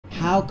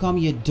How come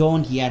you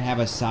don't yet have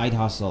a side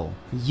hustle?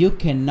 You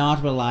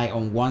cannot rely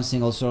on one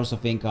single source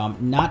of income,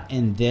 not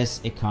in this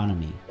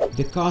economy.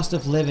 The cost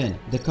of living,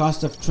 the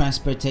cost of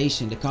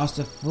transportation, the cost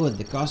of food,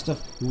 the cost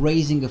of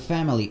raising a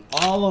family,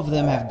 all of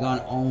them have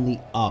gone only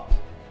up.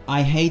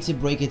 I hate to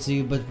break it to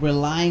you, but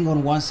relying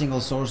on one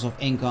single source of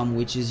income,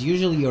 which is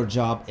usually your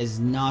job, is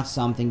not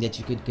something that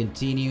you could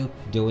continue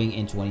doing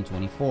in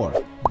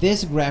 2024.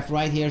 This graph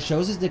right here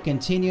shows us the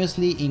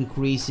continuously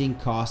increasing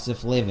cost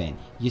of living.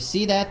 You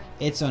see that?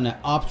 It's on an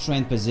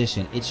uptrend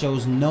position. It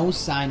shows no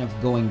sign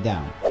of going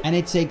down. And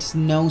it takes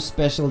no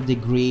special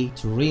degree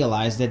to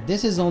realize that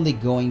this is only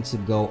going to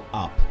go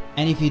up.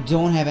 And if you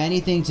don't have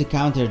anything to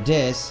counter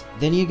this,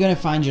 then you're gonna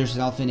find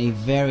yourself in a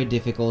very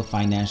difficult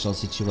financial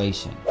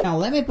situation. Now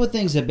let me put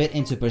things a bit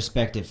into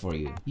perspective for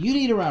you. You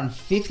need around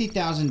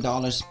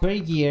 $50,000 per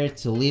year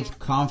to live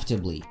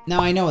comfortably.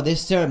 Now I know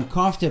this term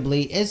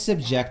comfortably is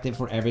subjective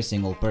for every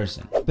single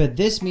person, but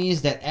this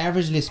means that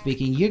averagely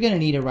speaking, you're gonna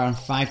need around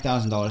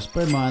 $5,000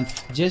 per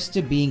month just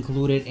to be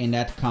included in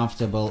that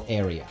comfortable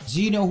area.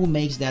 Do you know who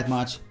makes that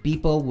much?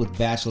 People with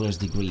bachelor's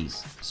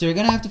degrees. So you're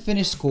gonna have to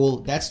finish school,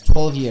 that's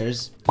 12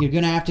 years. You're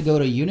gonna have to go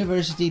to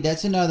university,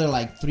 that's another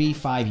like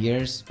 3-5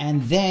 years,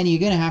 and then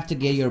you're gonna have to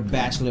get your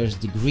bachelor's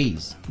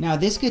degrees. Now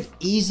this could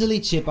easily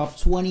chip up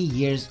 20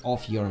 years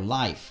of your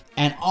life,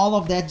 and all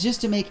of that just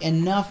to make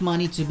enough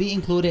money to be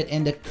included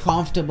in the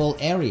comfortable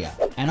area.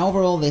 And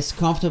overall, this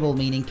comfortable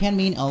meaning can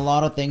mean a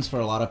lot of things for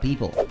a lot of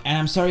people. And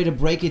I'm sorry to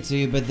break it to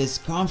you, but this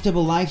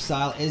comfortable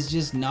lifestyle is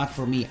just not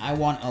for me. I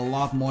want a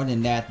lot more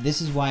than that.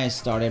 This is why I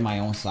started my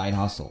own side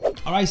hustle.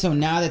 Alright, so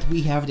now that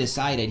we have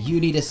decided you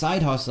need a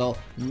side hustle,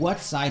 what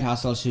side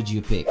hustle should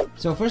you pick?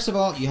 So first of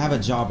all, you have a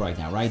job right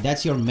now, right?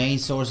 That's your main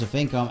source of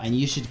income and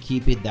you should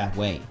keep it that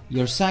way.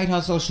 Your side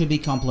hustle should be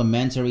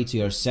complementary to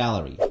your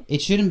salary.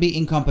 It shouldn't be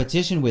in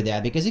competition with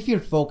that, because if you're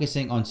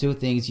focusing on two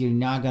things, you're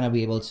not gonna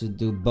be able to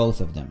do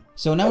both of them.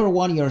 So number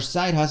one, your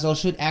side hustle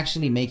should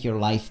actually make your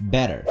life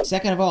better.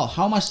 Second of all,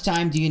 how much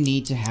time do you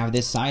need to have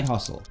this side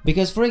hustle?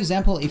 Because for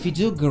example, if you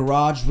do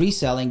garage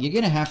reselling, you're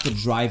gonna have to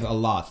drive a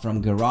lot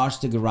from garage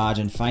to garage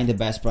and find the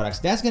best products.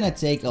 That's gonna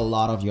take a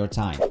lot of your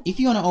time. If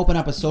you wanna open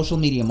up a social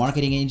media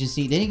marketing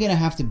agency, then you're gonna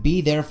have to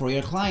be there for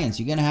your clients.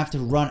 You're gonna have to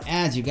run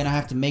ads. You're gonna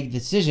have to make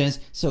decisions.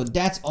 So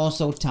that's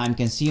also time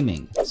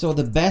consuming. So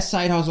the best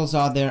side hustles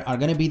out there are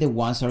gonna be the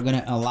ones that are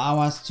gonna allow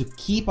us to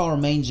keep our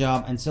main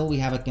job until we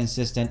have a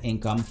consistent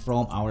income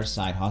from our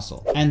side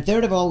hustle. And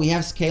third of all, we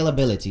have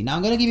scalability. Now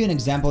I'm gonna give you an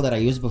example that I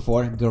used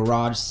before,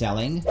 garage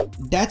selling.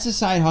 That's a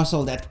side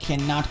hustle that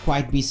cannot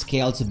quite be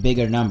scaled to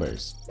bigger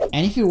numbers.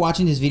 And if you're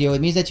watching this video,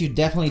 it means that you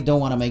definitely don't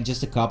want to make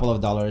just a couple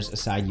of dollars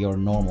aside your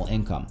normal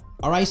income.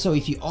 Alright, so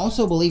if you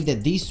also believe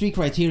that these three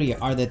criteria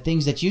are the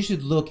things that you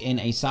should look in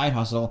a side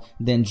hustle,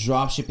 then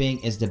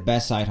dropshipping is the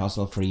best side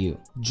hustle for you.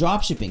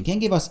 Dropshipping can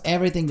give us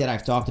everything that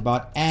I've talked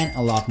about and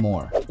a lot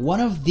more.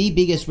 One of the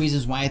biggest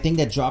reasons why I think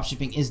that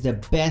dropshipping is the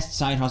best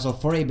side hustle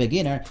for a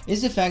beginner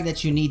is the fact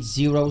that you need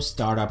zero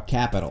startup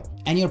capital.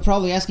 And you're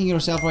probably asking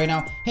yourself right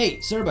now, hey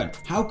Serban,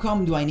 how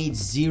come do I need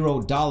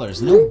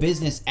 $0? No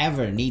business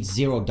ever needs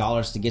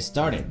 $0 to get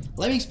started.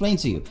 Let me explain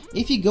to you.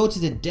 If you go to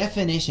the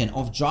definition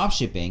of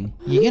dropshipping,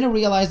 you're gonna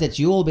realize that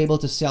you will be able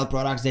to sell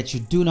products that you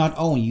do not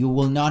own. You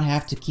will not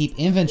have to keep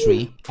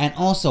inventory, and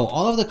also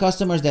all of the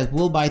customers that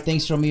will buy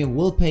things from you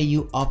will pay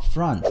you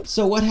upfront.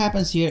 So what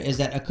happens here is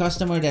that a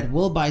customer that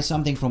will buy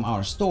something from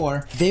our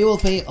store, they will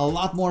pay a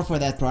lot more for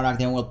that product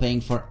than we're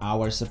paying for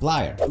our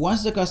supplier.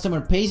 Once the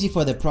customer pays you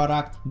for the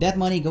product, that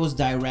money goes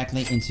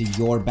directly into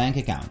your bank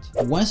account.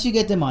 Once you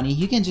get the money,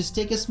 you can just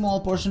take a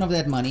small portion of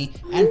that money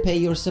and pay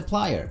your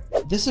supplier.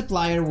 The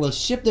supplier will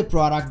ship the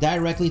product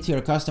directly to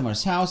your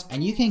customer's house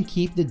and you can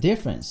keep the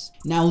difference.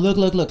 Now look,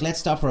 let's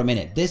stop for a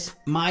minute. This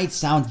might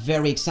sound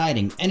very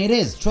exciting, and it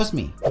is, trust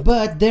me.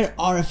 But there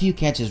are a few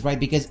catches, right?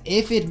 Because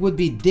if it would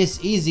be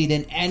this easy,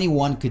 then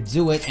anyone could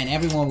do it and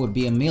everyone would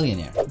be a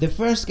millionaire. The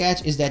first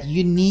catch is that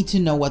you need to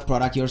know what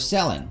product you're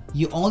selling.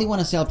 You only want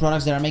to sell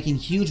products that are making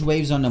huge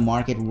waves on the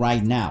market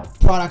right now.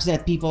 Products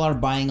that people are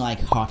buying like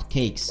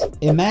hotcakes.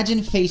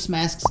 Imagine face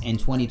masks in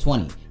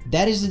 2020.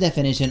 That is the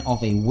definition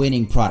of a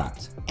winning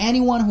product.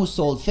 Anyone who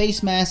sold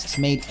face masks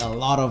made a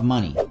lot of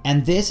money.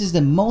 And this is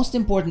the most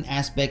important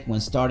aspect when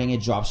starting a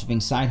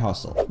dropshipping side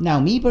hustle. Now,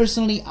 me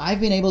personally,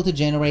 I've been able to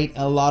generate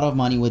a lot of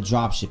money with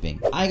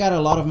dropshipping. I got a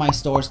lot of my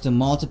stores to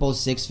multiple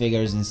six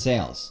figures in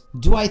sales.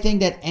 Do I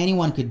think that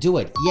anyone could do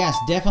it? Yes,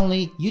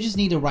 definitely. You just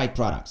need the right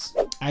products.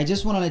 I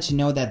just want to let you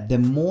know that the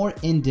more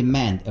in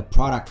demand a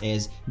product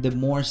is, the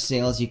more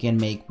sales you can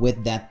make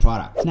with that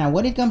product. Now,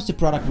 when it comes to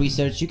product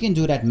research, you can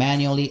do that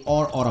manually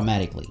or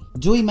automatically.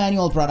 Doing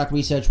manual product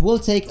research will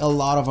take a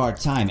lot of our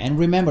time. And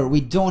remember, we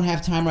don't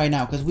have time right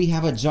now because we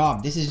have a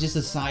job. This is just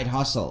a side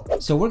hustle.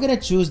 So we're going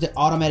to choose the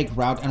automatic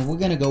route and we're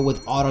going to go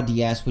with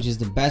AutoDS, which is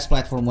the best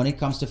platform when it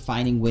comes to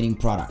finding winning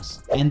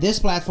products. And this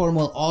platform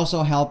will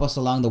also help us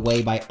along the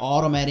way by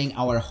automating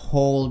our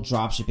whole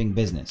dropshipping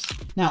business.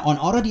 Now, on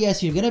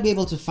AutoDS, you're going to be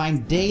able to to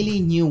find daily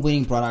new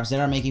winning products that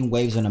are making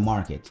waves on the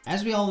market.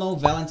 As we all know,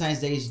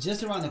 Valentine's Day is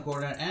just around the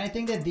corner, and I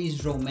think that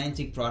these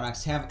romantic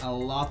products have a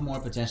lot more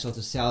potential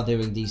to sell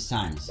during these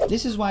times.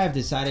 This is why I've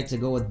decided to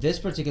go with this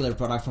particular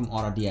product from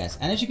AutoDS.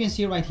 And as you can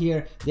see right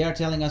here, they are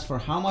telling us for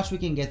how much we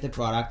can get the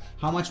product,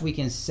 how much we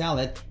can sell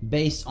it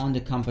based on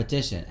the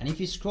competition. And if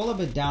you scroll a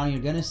bit down,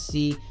 you're gonna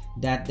see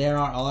that there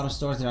are a lot of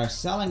stores that are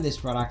selling this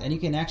product, and you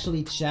can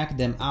actually check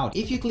them out.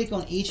 If you click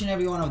on each and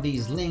every one of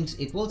these links,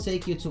 it will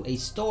take you to a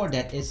store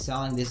that is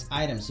selling this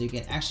item, so you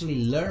can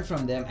actually learn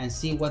from them and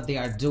see what they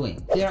are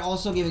doing. They are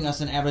also giving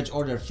us an average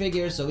order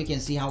figure, so we can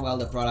see how well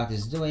the product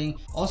is doing.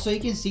 Also, you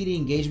can see the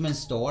engagement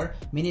score,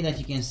 meaning that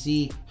you can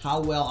see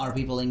how well are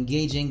people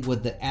engaging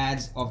with the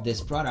ads of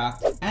this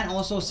product, and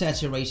also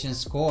saturation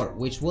score,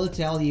 which will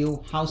tell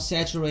you how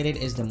saturated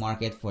is the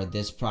market for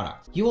this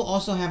product. You will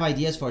also have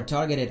ideas for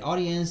targeted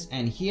audience,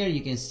 and here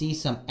you can see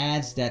some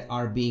ads that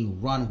are being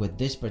run with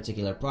this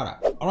particular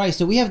product. Alright,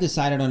 so we have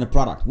decided on the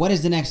product. What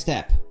is the next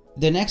step?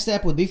 The next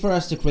step would be for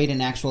us to create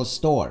an actual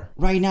store.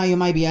 Right now you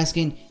might be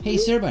asking, hey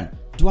Serban,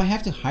 do I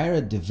have to hire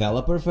a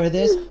developer for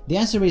this? The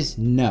answer is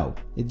no.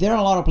 There are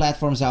a lot of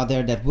platforms out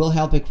there that will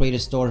help you create a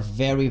store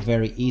very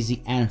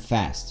easy and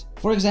fast.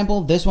 For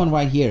example, this one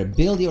right here,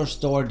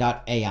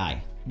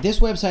 buildyourstore.ai.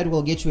 This website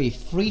will get you a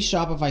free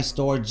Shopify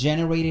store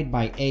generated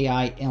by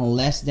AI in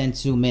less than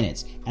 2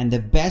 minutes. And the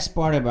best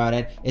part about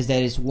it is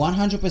that it's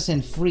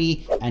 100%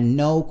 free and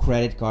no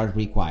credit card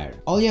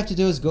required. All you have to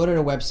do is go to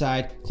the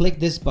website, click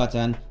this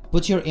button,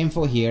 put your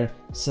info here,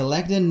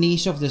 select the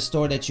niche of the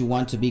store that you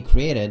want to be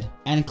created,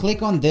 and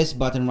click on this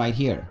button right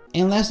here.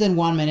 In less than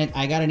 1 minute,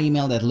 I got an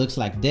email that looks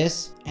like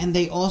this, and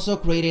they also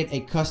created a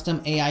custom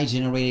AI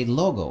generated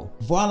logo.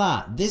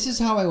 Voila! This is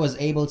how I was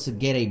able to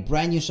get a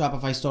brand new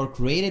Shopify store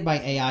created by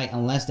AI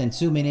in less than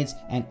 2 minutes,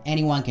 and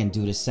anyone can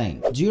do the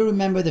same. Do you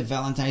remember the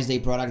Valentine's Day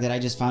product that I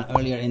just found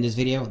earlier in this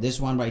video? This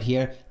one right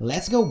here.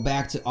 Let's go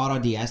back to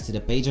AutoDS to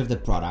the page of the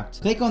product.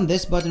 Click on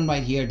this button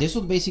right here. This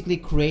will basically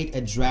create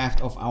a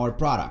draft of our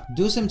product.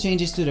 Do some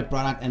changes to the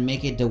product and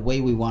make it the way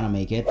we want to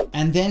make it,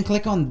 and then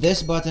click on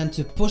this button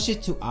to push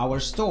it to our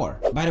store.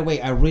 By the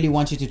way, I really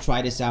want you to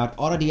try this out.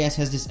 AutoDS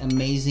has this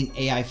amazing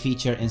AI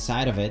feature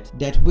inside of it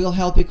that will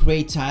help you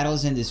create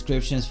titles and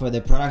descriptions for the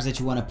products that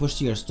you want to push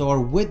to your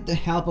store with the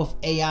help of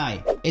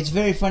AI. It's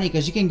very funny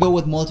because you can go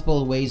with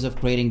multiple ways of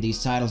creating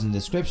these titles and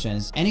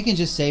descriptions, and you can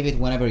just save it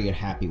whenever you're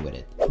happy with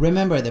it.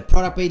 Remember, the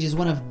product page is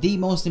one of the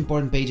most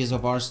important pages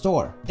of our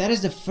store. That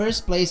is the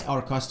first place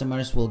our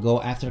customers will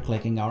go after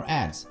clicking our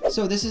ads.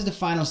 So this is the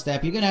final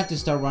step. You're gonna have to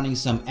start running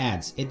some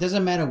ads. It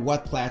doesn't matter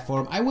what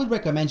platform. I would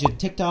recommend you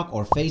TikTok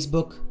or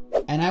Facebook,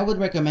 and I would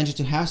recommend you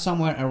to have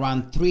somewhere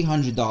around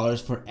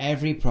 $300 for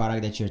every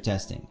product that you're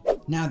testing.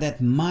 Now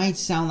that might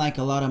sound like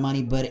a lot of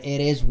money, but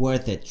it is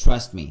worth it,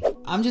 trust me.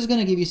 I'm just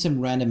gonna give you some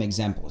random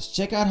examples.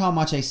 Check out how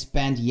much I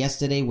spent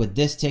yesterday with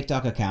this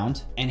TikTok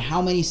account and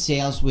how many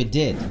sales we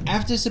did.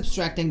 After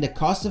subtracting the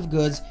cost of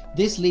goods,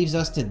 this leaves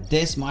us to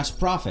this much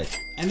profit.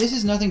 And this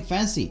is nothing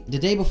fancy. The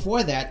day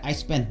before that, I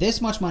spent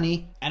this much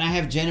money and I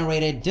have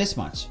generated this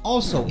much.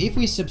 Also, if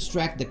we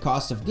subtract the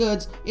cost of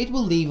goods, it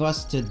will leave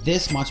us to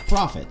this much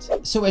profit.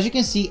 So as you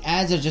can see,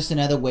 ads are just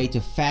another way to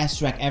fast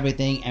track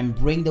everything and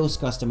bring those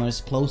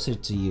customers closer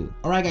to you.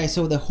 Alright guys,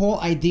 so the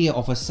whole idea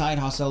of a side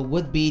hustle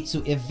would be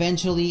to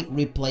eventually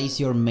replace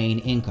your main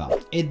income.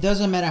 It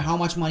doesn't matter how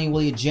much money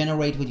will you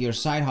generate with your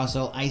side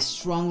hustle. I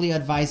strongly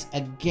advise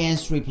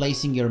against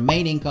replacing your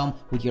main income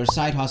with your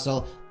side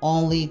hustle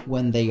only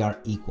when they are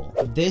equal.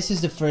 This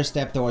is the first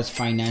step towards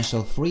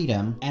financial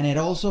freedom, and it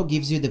also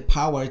gives you the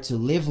power to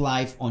live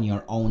life on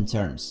your own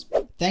terms.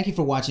 Thank you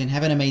for watching.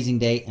 Have an amazing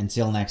day.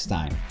 Until next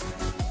time.